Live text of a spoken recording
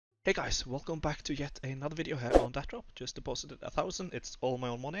Hey guys, welcome back to yet another video here on DatDrop. Just deposited 1,000. It's all my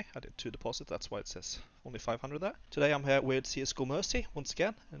own money. I did 2 deposits, that's why it says only 500 there. Today I'm here with CSGO Mercy once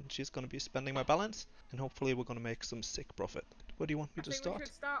again, and she's gonna be spending my balance, and hopefully we're gonna make some sick profit. Where do you want me to start? We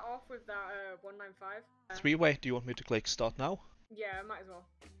should start off with that 195. Three-way. Do you want me to click start now? Yeah, might as well.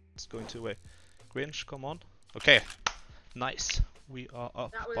 It's going two-way. Grinch, come on. Okay, nice. We are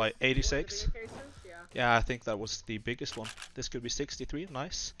up by 86. Yeah, I think that was the biggest one. This could be 63,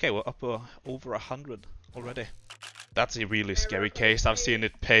 nice. Okay, we're up over 100 already. That's a really scary case. I've seen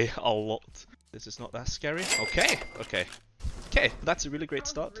it pay a lot. This is not that scary. Okay, that's a really great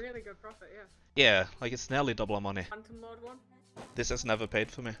start. Really good profit, yeah. Yeah, like it's nearly double our money. Phantom Lord one. This has never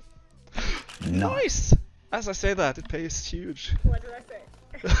paid for me. Nice! As I say that, it pays huge. What did I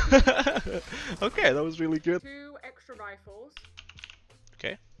say? Okay, that was really good. 2 extra rifles.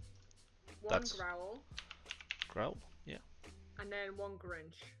 Okay. 1 growl. Growl, yeah. And then 1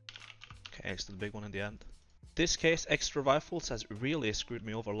 Grinch. Okay, it's the big one in the end. This case, extra rifles has really screwed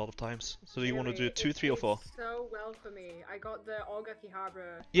me over a lot of times. So do you want to do 2, 3 or 4? So well for me. I got the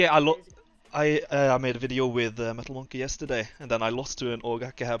Orgaki-Hara. Yeah, I made a video with Metal Monkey yesterday, and then I lost to an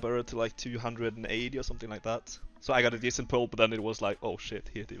Orgaki-Hara to like 280 or something like that. So I got a decent pull, but then it was like, oh shit,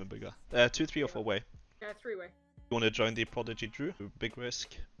 he hit even bigger. 2, 3 or 4 way. Yeah, 3-way. You want to join the Prodigy Drew? Big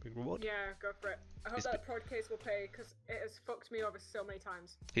risk, big reward? Yeah, go for it. I hope that prod case will pay, because it has fucked me over so many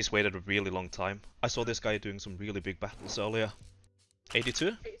times. He's waited a really long time. I saw this guy doing some really big battles earlier. 82?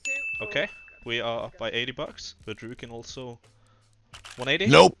 82? Okay, we are up by 80 bucks, but Drew can also... 180?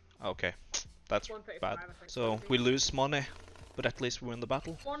 Nope! Okay, that's bad. So we lose money, but at least we win the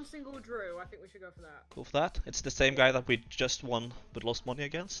battle. 1 single Drew, I think we should go for that. Go for that. It's the same guy that we just won, but lost money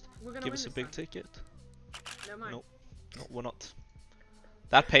against. Give us a big time. ticket. No, mind. No, we're not.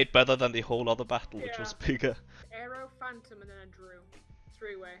 That paid better than the whole other battle, which was bigger. Arrow, Phantom, and then a Drew.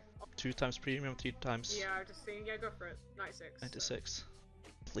 3-way. 2 times premium, 3 times... Yeah, I was just saying, yeah, go for it. 96. 96.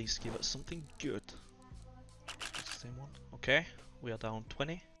 Please give us something good. It's the same one. Okay, we are down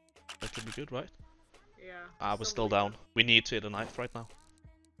 20. That could be good, right? Yeah. Ah, we're still down. We need to hit a knife right now.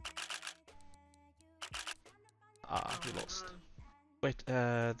 Ah, we lost. Man. Wait,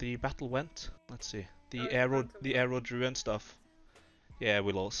 the battle went. Let's see. The arrow drew and stuff. Yeah,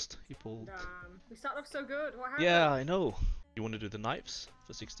 we lost. He pulled. Damn. We started off so good. What happened? Yeah, I know. You want to do the knives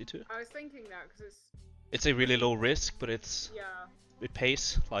for 62? I was thinking that because it's a really low risk, but it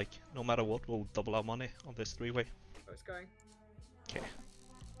pays. Like no matter what, we'll double our money on this 3-way. Oh, it's going. Okay.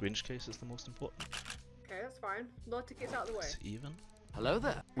 Grinch case is the most important. Okay, that's fine. Load tickets out of the way. It's even. Hello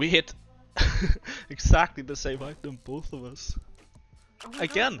there. We hit exactly the same item, both of us. Oh my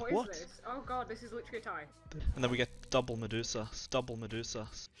Again, God, what? is this? Oh god, this is literally a tie. And then we get double Medusas. Double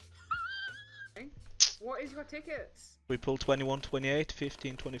Medusas. What is your tickets? We pull 21, 28,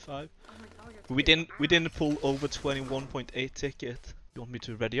 15, 25. Oh my god, We didn't pull over 21.8 ticket. You want me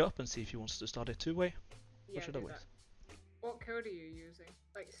to ready up and see if he wants to start a 2-way? Yeah, Or should I wait? What code are you using?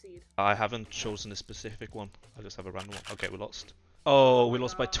 Like seed? I haven't chosen a specific one. I just have a random one. Okay, we lost. Oh, we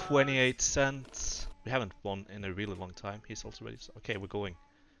lost by 28 cents. We haven't won in a really long time. He's also ready. Okay, we're going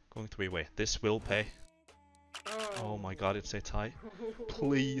 3-way. This will pay. Oh my god, it's a tie.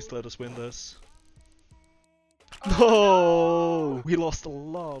 Please let us win this. No! We lost a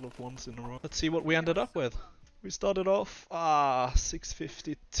lot of ones in a row. Let's see what we ended up with. We started off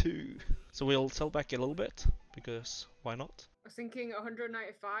 652. So we'll sell back a little bit because why not? I was thinking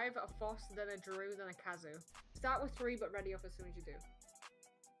 195, a Foss, then a Drew, then a Kazu. Start with 3 but ready up as soon as you do.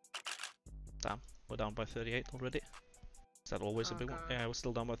 Damn, we're down by 38 already. Is that always a big one? Yeah, we're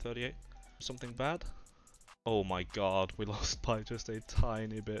still down by 38. Something bad? Oh my god, we lost by just a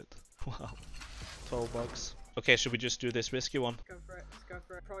tiny bit. Wow. 12 bucks. Okay, should we just do this risky one? Go for it, let's go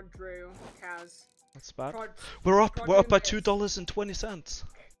for it. Prod Drew, Kaz. That's bad. We're up by $2.20.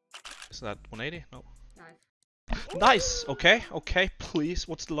 Isn't that 180? No. Nice! Okay, please.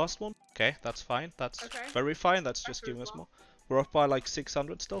 What's the last one? Okay, that's fine. That's very fine. That's just giving us more. We're up by like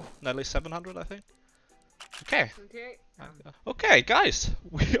 600 still. Nearly 700, I think. Okay. Okay, guys.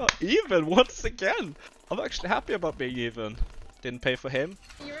 We are even once again. I'm actually happy about being even. Didn't pay for him.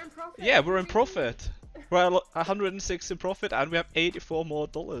 You're in profit. Yeah, we're in profit. We're at 106 in profit and we have 84 more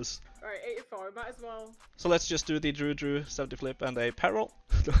dollars. Alright, 84, might as well. So let's just do the Drew 70 flip and a peril.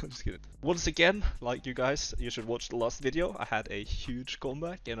 No, I'm just kidding. Once again, like you guys, you should watch the last video. I had a huge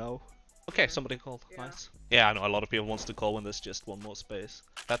comeback, you know. Okay, somebody called. Yeah. Nice. Yeah, I know a lot of people wants to call when there's just one more space.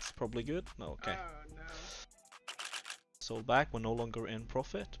 That's probably good. No, okay. Oh no. Sold back. We're no longer in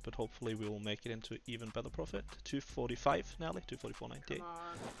profit, but hopefully we will make it into even better profit. 245 nearly. 244.98. Come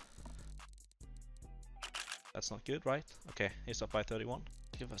on. That's not good, right? Okay, he's up by 31.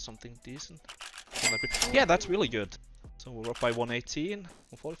 give us something decent. Yeah, that's really good. So we're up by 118,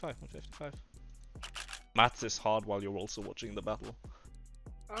 145, 155. Maths is hard while you're also watching the battle.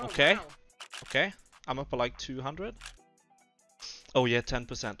 Oh, okay. Wow. Okay. I'm up by like 200. Oh yeah,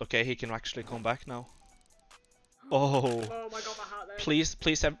 10%. Okay, he can actually come back now. Oh. Oh my god, my heart there. Please,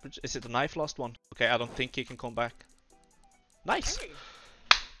 please, is it the knife last one? Okay, I don't think he can come back. Nice! Hey.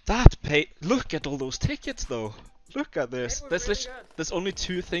 That paid. Look at all those tickets though! Look at this. Really there's only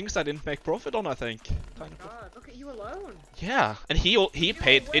 2 things I didn't make profit on, I think. Oh my god, look at you alone. Yeah, and he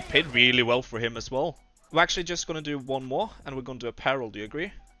paid. It paid really well for him as well. We're actually just gonna do one more, and we're gonna do a peril. Do you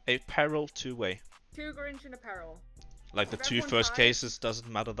agree? A peril 2-way. 2 Grinch in a peril. Like the If 2 everyone first ties- cases doesn't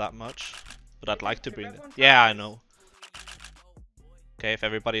matter that much, but I'd like to If bring it. everyone Yeah, I ties- know. Okay, if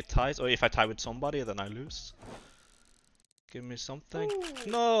everybody ties, or if I tie with somebody, then I lose. Give me something.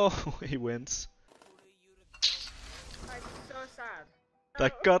 Ooh. No, he wins. I'm so sad.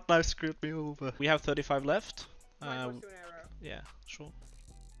 That No. god knife screwed me over. We have 35 left. Might go to an arrow. Yeah, sure.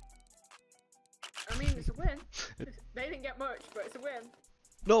 I mean, it's a win. They didn't get much, but it's a win.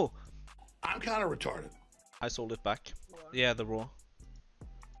 No, I'm kind of retarded. I sold it back. What? Yeah, the raw.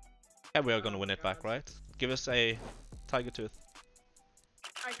 Yeah, we are gonna Oh win it God. back, right? Give us a tiger tooth.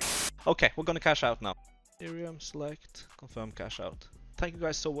 I Okay, we're gonna cash out now. Ethereum select, confirm cash out. Thank you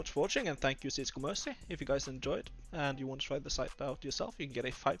guys so much for watching, and thank you Cisco Mercy. If you guys enjoyed and you want to try the site out yourself, you can get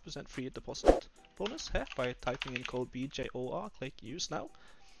a 5% free deposit bonus here by typing in code BJOR, click use now.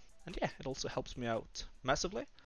 And yeah, it also helps me out massively.